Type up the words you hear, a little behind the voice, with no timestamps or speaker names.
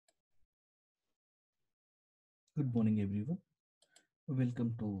Good morning, everyone.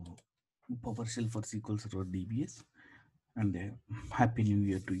 Welcome to PowerShell for SQL Server DBS and Happy New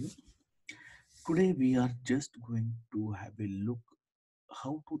Year to you. Today, we are just going to have a look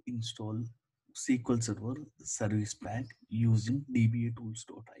how to install SQL Server Service Pack using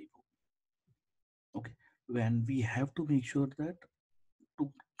DBATools.io. Okay, and we have to make sure that to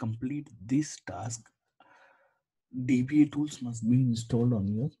complete this task, DBATools must be installed on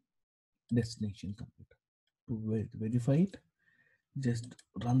your destination computer. To verify it, just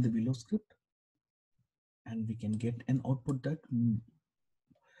run the below script and we can get an output that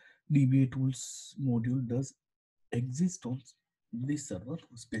DBATools module does exist on this server,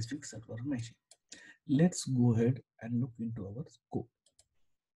 specific server machine. Let's go ahead and look into our code.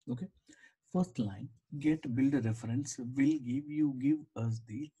 Okay. First line, get build reference will give us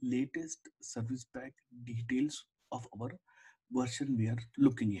the latest service pack details of our version we are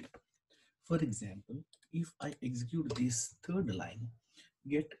looking into. For example, if I execute this third line,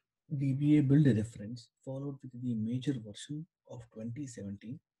 get DBA build reference followed with the major version of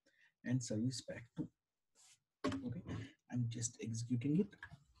 2017 and service pack 2. Okay, I'm just executing it.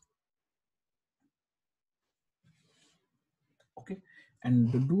 Okay,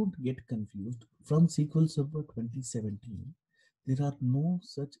 and don't get confused, from SQL Server 2017 there are no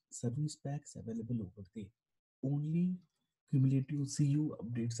such service packs available over there. Only cumulative CU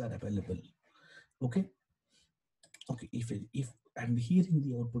updates are available. Okay, okay, if and here in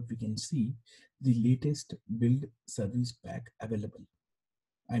the output we can see the latest build service pack available.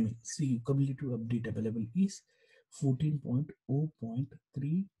 I mean, see, cumulative update available is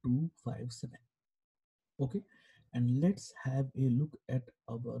 14.0.3257. Okay, and let's have a look at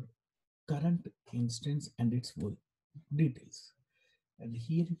our current instance and its full details. And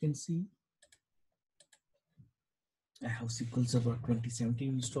here you can see I have SQL Server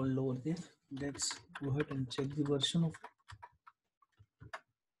 2017 installed over there. Let's go ahead and check the version of it.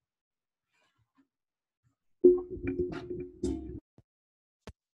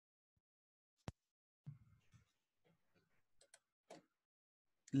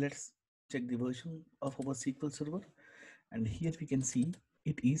 Let's check the version of our SQL Server, and here we can see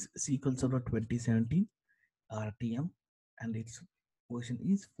it is SQL Server 2017 RTM, and its version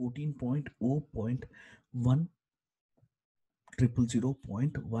is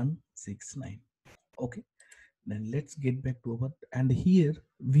 14.0.100.169. Okay, then let's get back to our, and here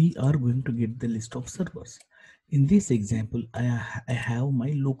we are going to get the list of servers. In this example, I have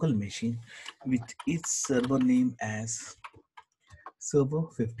my local machine with its server name as server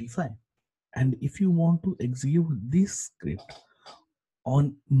 55. And if you want to execute this script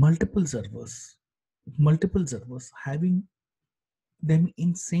on multiple servers having them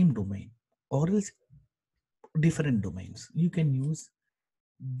in same domain or else different domains, you can use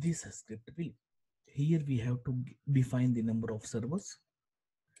this script will. Here we have to define the number of servers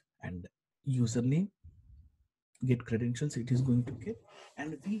and username, get credentials it is going to get,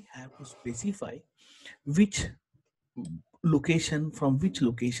 and we have to specify which location, from which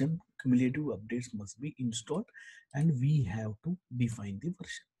location cumulative updates must be installed, and we have to define the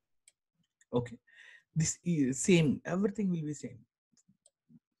version. Okay, this is same, everything will be same.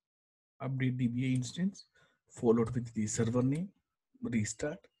 Update DBA instance followed with the server name,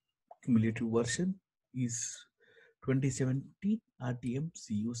 restart, cumulative version is 2017 RTM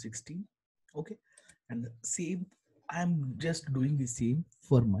CU16. Okay, and same, I'm just doing the same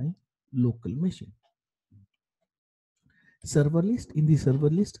for my local machine. Server list, in the server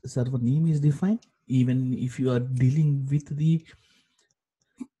list server name is defined. Even if you are dealing with the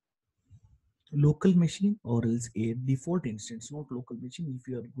local machine or else a default instance, not local machine, if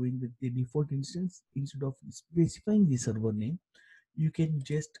you are going with the default instance, instead of specifying the server name, you can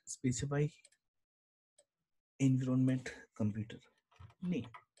just specify environment computer name.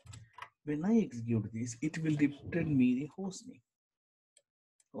 When I execute this, it will return me the host name.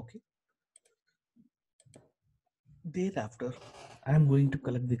 Okay, thereafter I am going to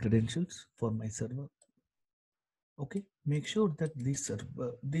collect the credentials for my server. Okay, make sure that this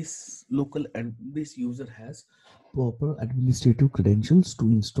server, this local, and this user has proper administrative credentials to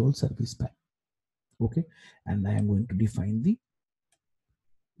install ServicePack. Okay, and I am going to define the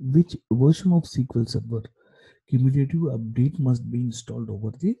which version of SQL Server cumulative update must be installed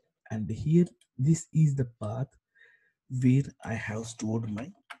over there, and here this is the path where I have stored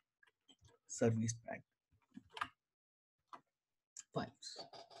my ServicePack files.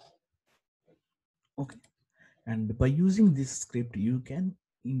 Okay, and by using this script you can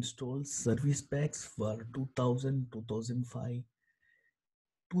install service packs for 2000, 2005,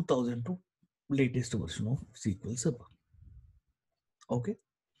 2002 latest version of SQL Server. Okay,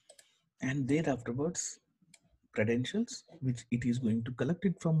 and there afterwards credentials, which it is going to collect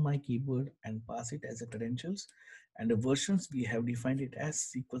it from my keyboard and pass it as a credentials. And the versions we have defined it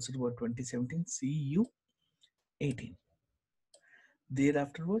as SQL Server 2017 CU18.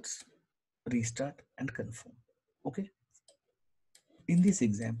 Thereafterwards, restart and confirm. Okay. In this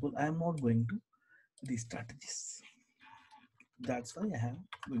example, I am not going to restart this. That's why I am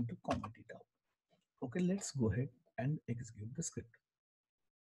going to comment it out. Okay, let's go ahead and execute the script.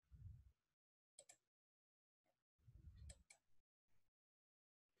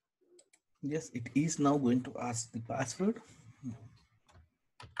 Yes, it is now going to ask the password.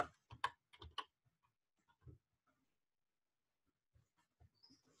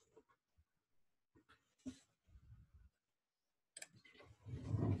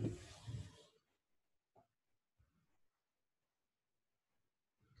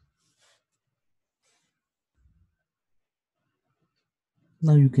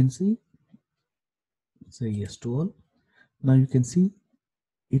 Now you can see, say yes to all. Now you can see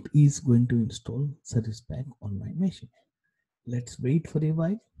it is going to install ServicePack on my machine. Let's wait for a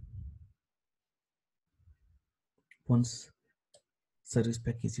while. Once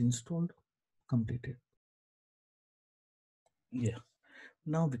ServicePack is installed, completed. Yeah.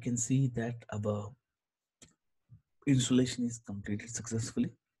 Now we can see that our installation is completed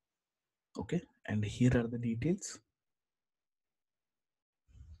successfully. Okay. And here are the details.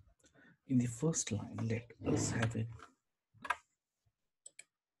 In the first line, let us have it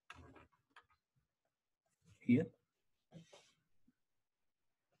here.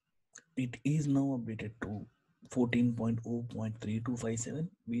 It is now updated to 14.0.3257,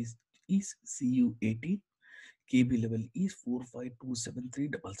 which is CU18. KB level is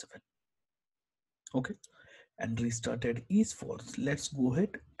 4527377. Okay, and restarted is false. Let's go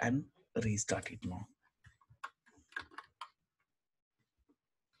ahead and restart it now.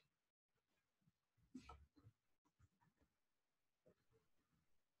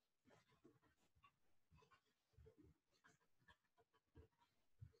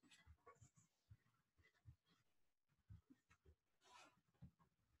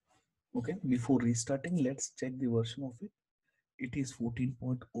 Okay, before restarting, let's check the version of it. It is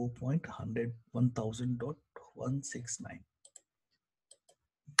 14.0.1000.169.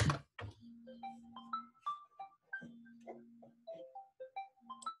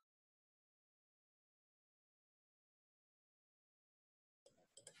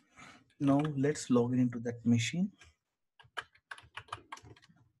 Now let's log in into that machine.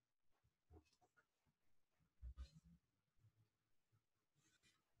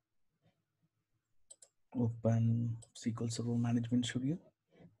 Open SQL Server Management Studio.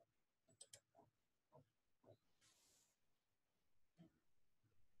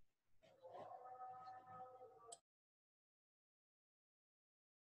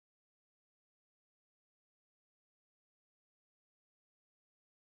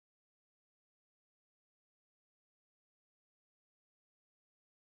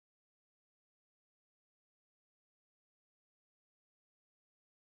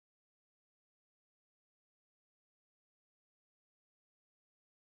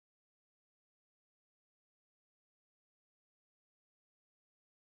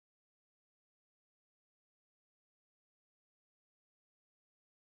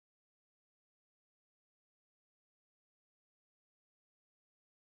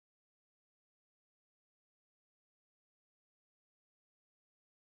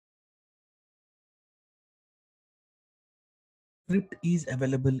 Script is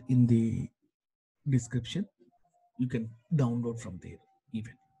available in the description. You can download from there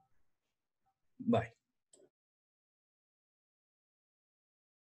even. Bye.